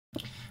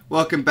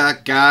Welcome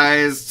back,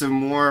 guys, to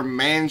more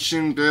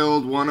Mansion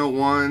Build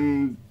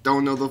 101.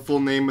 Don't know the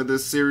full name of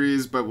this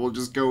series, but we'll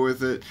just go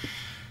with it.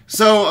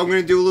 So, I'm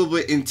going to do a little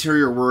bit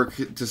interior work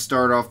to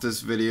start off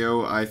this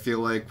video. I feel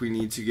like we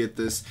need to get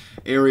this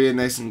area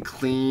nice and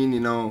clean,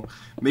 you know,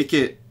 make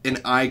it an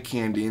eye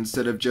candy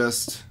instead of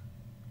just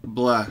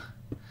blah.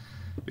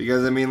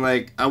 Because, I mean,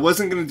 like, I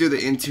wasn't going to do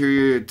the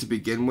interior to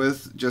begin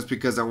with, just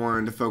because I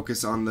wanted to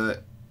focus on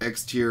the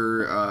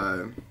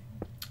exterior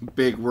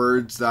big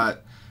words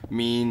that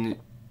mean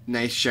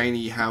nice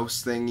shiny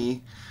house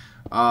thingy.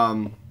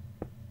 I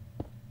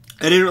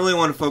didn't really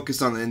want to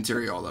focus on the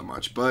interior all that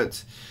much,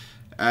 but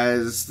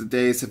as the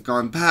days have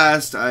gone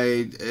past,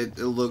 it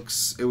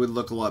would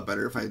look a lot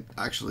better if I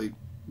actually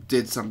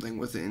did something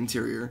with the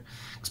interior,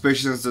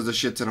 especially since there's a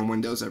shit ton of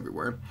windows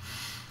everywhere.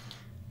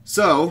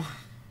 So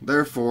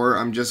therefore,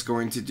 I'm just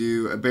going to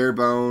do a bare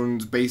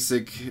bones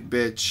basic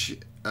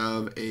bitch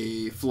of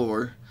a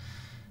floor.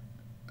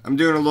 I'm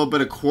doing a little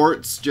bit of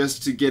quartz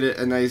just to get it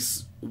a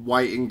nice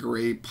white and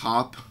gray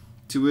pop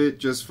to it,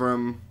 just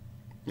from,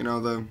 you know,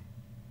 the...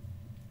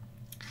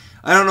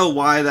 I don't know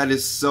why that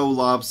is so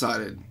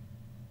lopsided.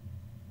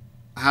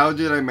 How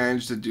did I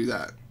manage to do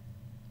that?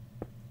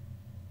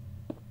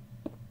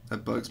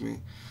 That bugs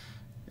me.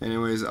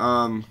 Anyways,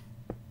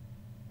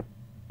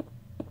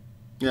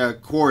 yeah,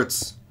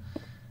 quartz.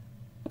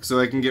 So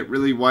I can get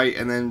really white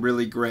and then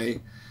really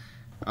gray.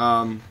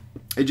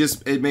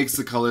 It makes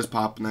the colors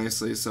pop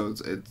nicely, so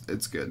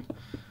it's good.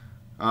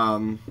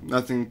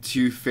 Nothing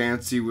too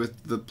fancy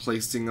with the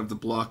placing of the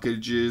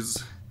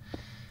blockages.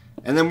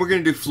 And then we're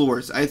going to do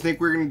floors. I think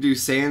we're going to do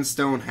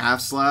sandstone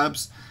half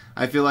slabs.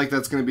 I feel like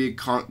that's going to be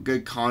a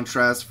good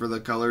contrast for the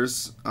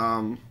colors.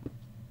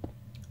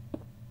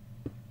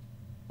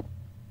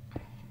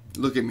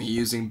 Look at me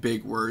using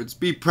big words.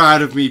 Be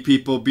proud of me,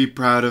 people. Be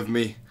proud of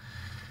me.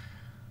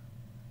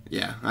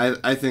 Yeah,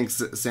 I think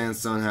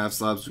sandstone half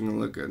slabs are going to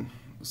look good.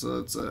 So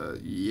it's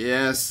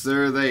yes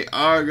sir, they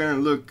are going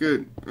to look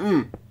good.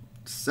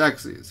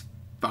 Sexy as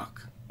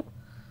fuck.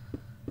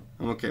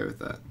 I'm okay with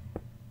that.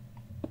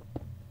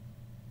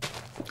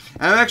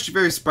 I'm actually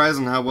very surprised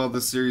on how well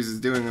this series is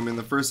doing. I mean,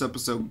 the first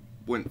episode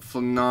went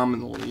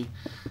phenomenally.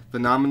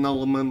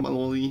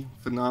 Phenomenally.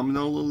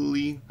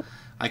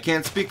 I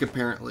can't speak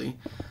apparently.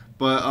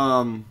 But,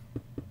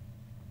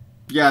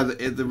 yeah,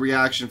 the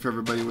reaction for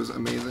everybody was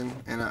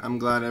amazing. And I'm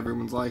glad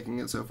everyone's liking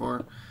it so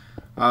far.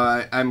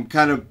 I'm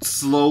kind of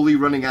slowly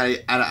running out of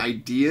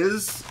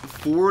ideas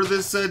for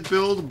this said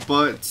build,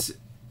 but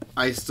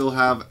I still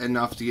have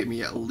enough to get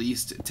me at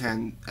least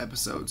 10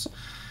 episodes.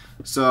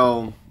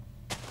 So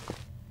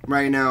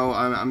right now,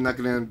 I'm not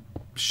going to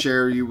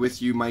share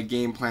with you my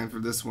game plan for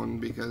this one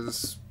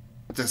because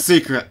it's a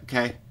secret,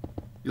 okay?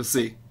 You'll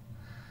see.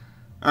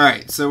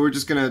 Alright, so we're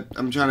just going to...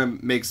 I'm trying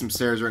to make some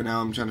stairs right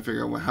now. I'm trying to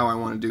figure out how I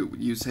want to do it.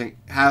 Using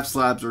half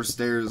slabs or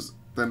stairs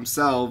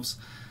themselves.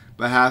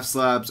 But half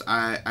slabs,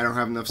 I don't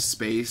have enough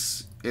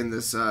space in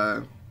this...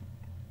 I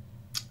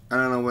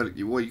don't know what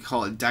you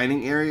call it.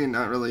 Dining area?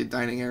 Not really a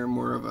dining area.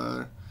 More of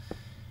a...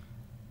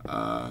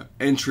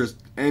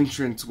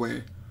 entrance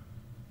way.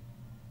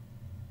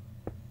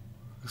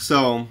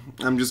 So,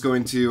 I'm just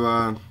going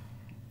to,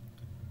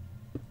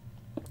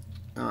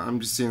 I'm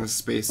just seeing the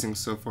spacing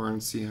so far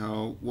and see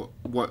how,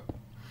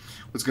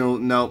 what's gonna,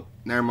 nope,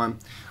 never mind.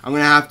 I'm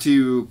gonna have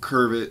to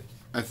curve it,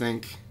 I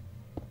think.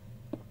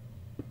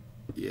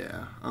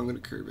 Yeah, I'm gonna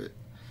curve it.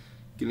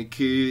 Gonna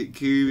curve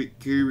it,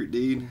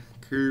 dude.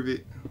 Curve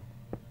it.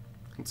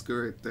 Let's go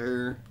right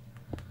there.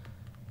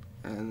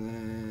 And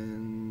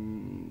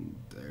then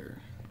there.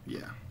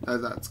 Yeah,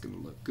 that's gonna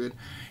look good.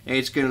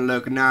 It's gonna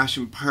look nice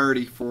and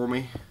pretty for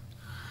me.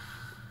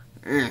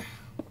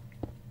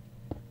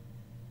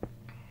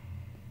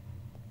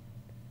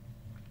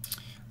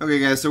 Okay,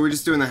 guys, so we're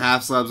just doing the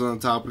half slabs on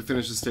the top. We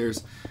finished the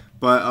stairs,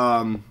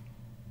 but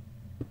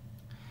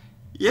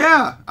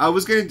yeah, I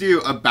was gonna do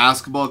a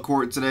basketball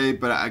court today,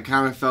 but I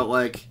kind of felt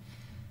like,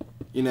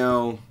 you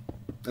know,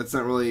 that's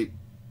not really.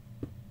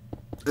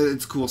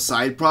 It's a cool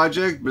side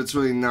project, but it's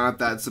really not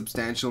that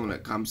substantial when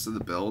it comes to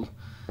the build.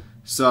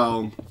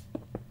 So,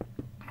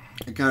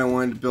 I kind of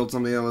wanted to build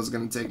something that was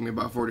going to take me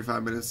about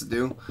 45 minutes to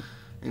do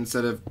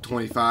instead of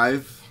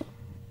 25.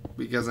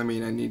 Because, I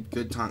mean, I need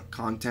good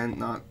content,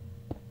 not...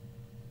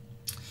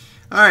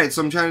 Alright,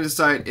 so I'm trying to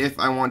decide if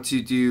I want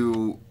to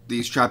do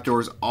these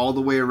trapdoors all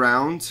the way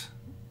around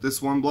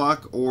this one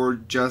block or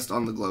just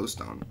on the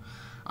glowstone.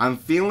 I'm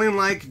feeling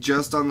like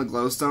just on the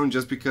glowstone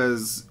just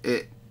because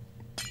it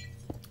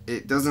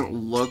doesn't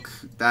look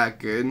that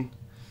good.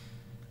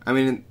 I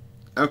mean,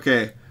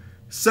 okay.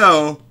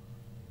 So,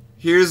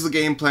 here's the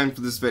game plan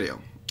for this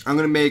video. I'm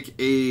going to make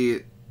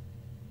a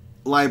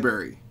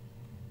library.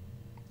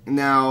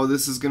 Now,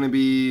 this is going to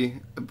be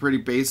a pretty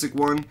basic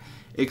one,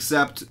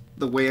 except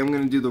the way I'm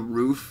going to do the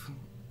roof,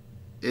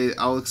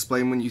 I'll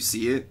explain when you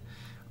see it.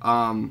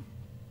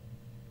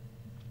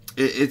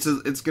 It's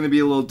going to be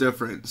a little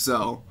different,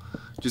 so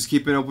just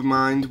keep an open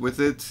mind with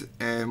it,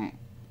 and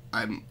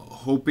I'm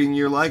hoping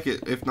you like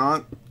it. If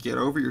not, get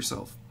over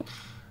yourself.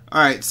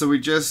 Alright, so we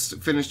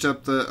just finished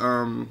up the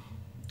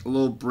a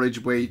little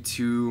bridgeway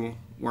to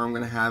where I'm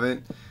gonna have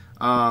it.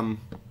 I'm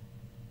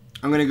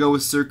gonna go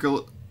with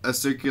a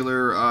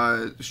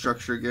circular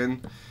structure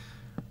again.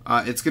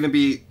 It's gonna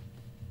be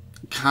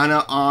kind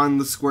of on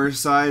the square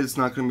side. It's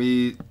not gonna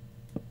be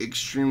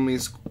extremely.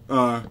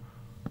 Sorry,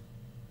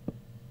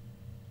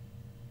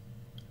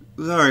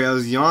 I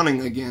was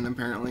yawning again.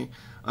 Apparently,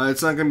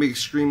 it's not gonna be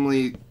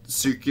extremely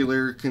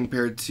circular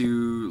compared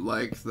to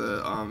like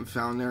the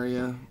fountain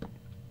area.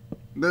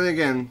 But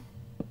again,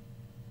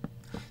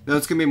 no,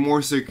 it's gonna be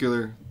more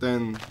circular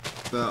than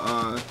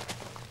the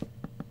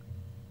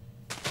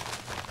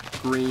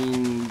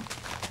green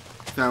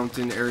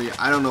fountain area.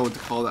 I don't know what to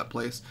call that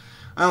place.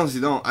 I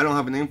honestly don't. I don't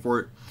have a name for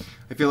it.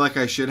 I feel like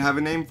I should have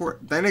a name for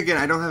it. Then again,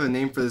 I don't have a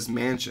name for this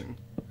mansion.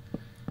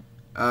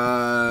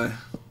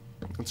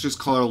 Let's just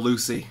call her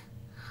Lucy.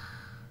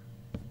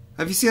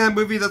 Have you seen that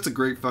movie? That's a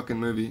great fucking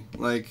movie.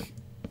 Like,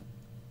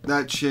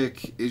 that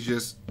chick is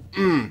just...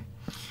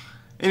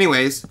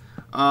 Anyways,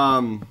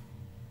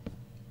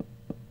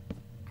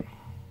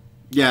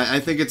 yeah, I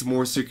think it's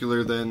more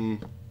circular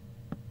than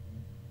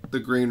the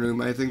green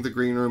room. I think the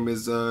green room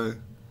is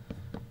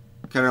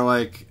kind of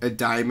like a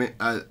diamond,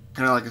 kind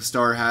of like a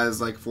star has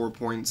like 4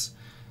 points.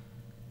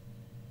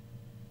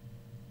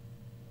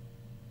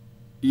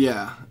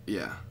 Yeah,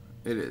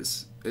 it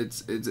is.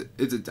 It's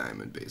a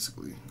diamond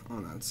basically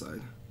on that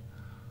side.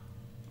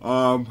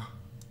 All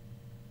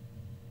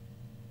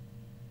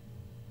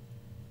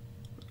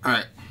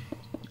right.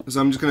 So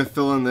I'm just gonna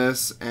fill in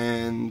this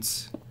and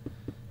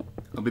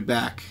I'll be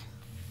back.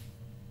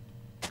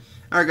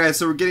 Alright guys,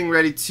 so we're getting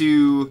ready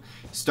to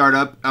start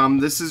up.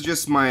 This is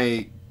just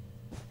my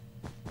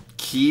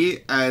key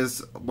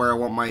as where I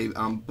want my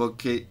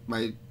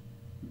my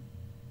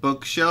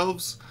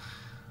bookshelves.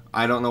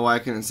 I don't know why I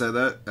couldn't say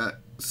that.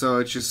 So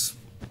it's just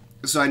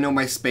so I know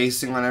my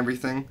spacing on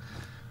everything.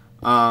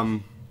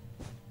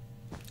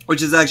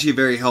 Which is actually a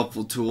very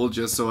helpful tool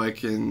just so I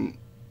can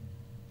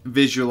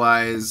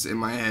visualize in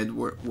my head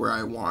where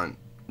I want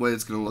what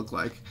it's gonna look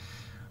like.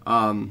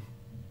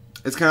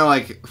 It's kind of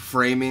like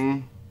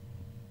framing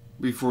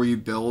before you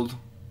build,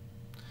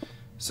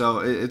 so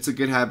it's a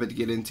good habit to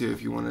get into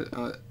if you want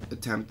to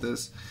attempt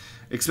this,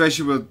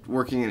 especially with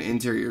working in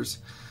interiors.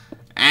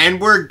 And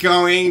we're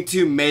going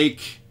to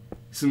make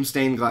some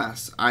stained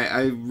glass.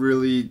 I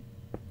really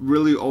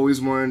always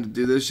wanted to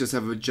do this, just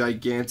have a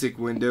gigantic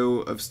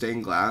window of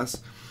stained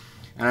glass.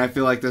 And I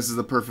feel like this is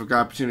the perfect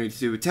opportunity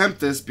to attempt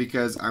this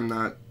because I've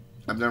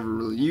never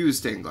really used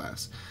stained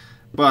glass.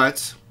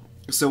 But,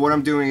 so what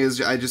I'm doing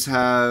is I just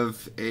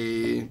have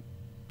a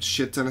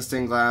shit ton of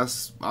stained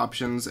glass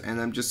options and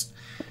I'm just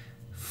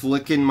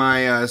flicking my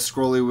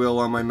scrolly wheel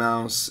on my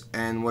mouse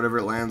and whatever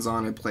it lands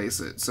on, I place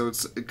it. So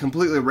it's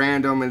completely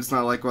random and it's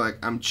not like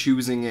I'm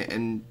choosing it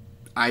and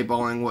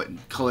eyeballing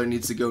what color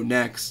needs to go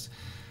next.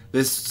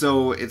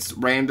 So it's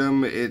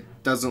random, it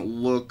doesn't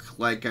look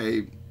like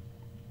I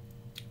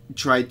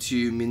try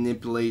to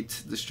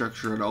manipulate the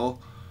structure at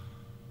all.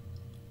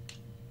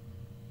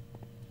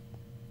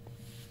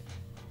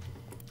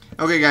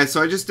 Okay guys,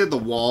 so I just did the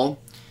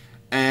wall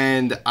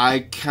and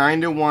I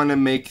kind of want to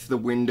make the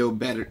window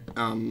better,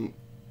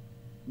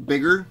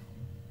 bigger,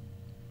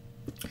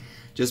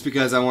 just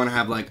because I want to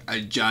have like a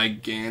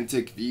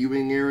gigantic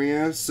viewing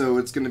area. So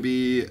it's going to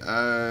be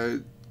a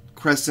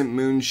crescent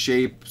moon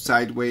shape,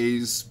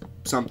 sideways,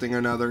 something or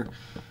another,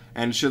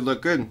 and it should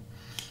look good.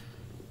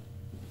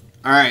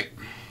 Alright.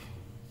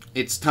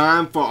 It's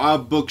time for our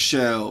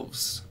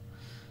bookshelves.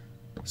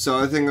 So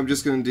I think I'm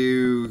just going to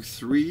do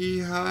 3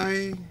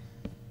 high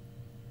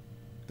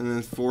and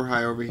then 4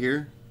 high over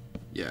here.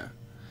 Yeah,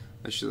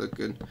 that should look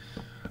good.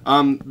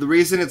 The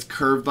reason it's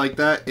curved like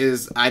that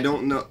is I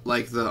don't know,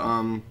 like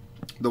the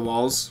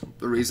walls.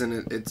 The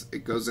reason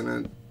it goes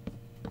in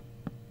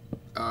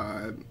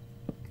a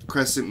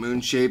crescent moon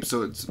shape,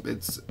 so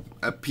it's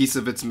a piece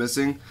of it's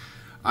missing.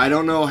 I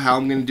don't know how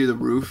I'm going to do the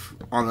roof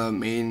on the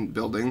main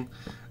building,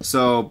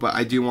 but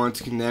I do want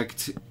to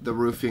connect the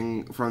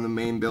roofing from the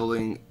main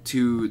building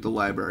to the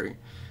library.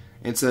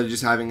 Instead of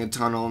just having a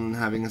tunnel and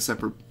having a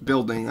separate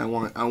building, I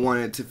want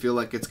it to feel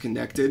like it's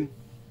connected.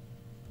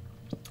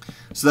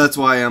 So that's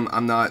why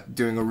I'm not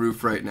doing a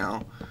roof right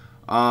now.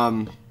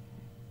 And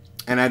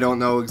I don't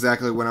know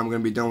exactly when I'm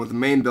going to be done with the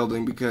main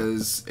building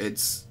because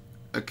it's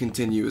a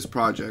continuous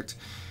project.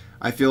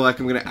 I feel like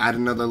I'm going to add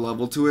another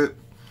level to it.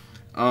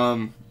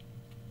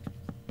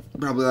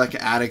 Probably like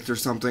an attic or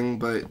something,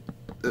 but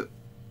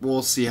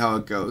we'll see how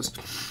it goes.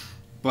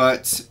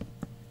 But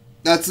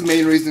that's the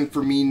main reason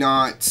for me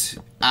not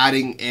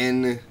adding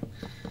in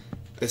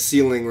a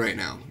ceiling right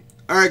now.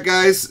 Alright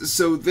guys,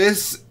 so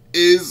this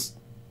is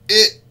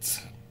it.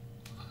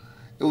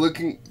 It's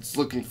looking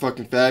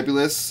fucking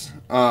fabulous.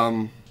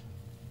 I'm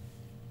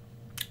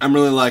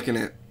really liking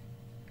it.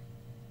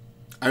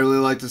 I really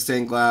like the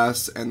stained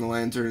glass and the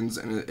lanterns,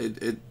 and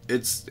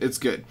it's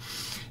good.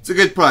 It's a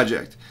good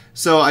project.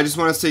 So I just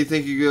want to say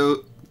thank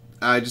you.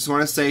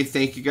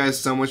 Thank you guys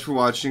so much for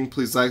watching.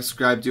 Please like,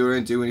 subscribe, do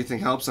anything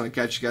helps, and I'll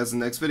catch you guys in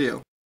the next video.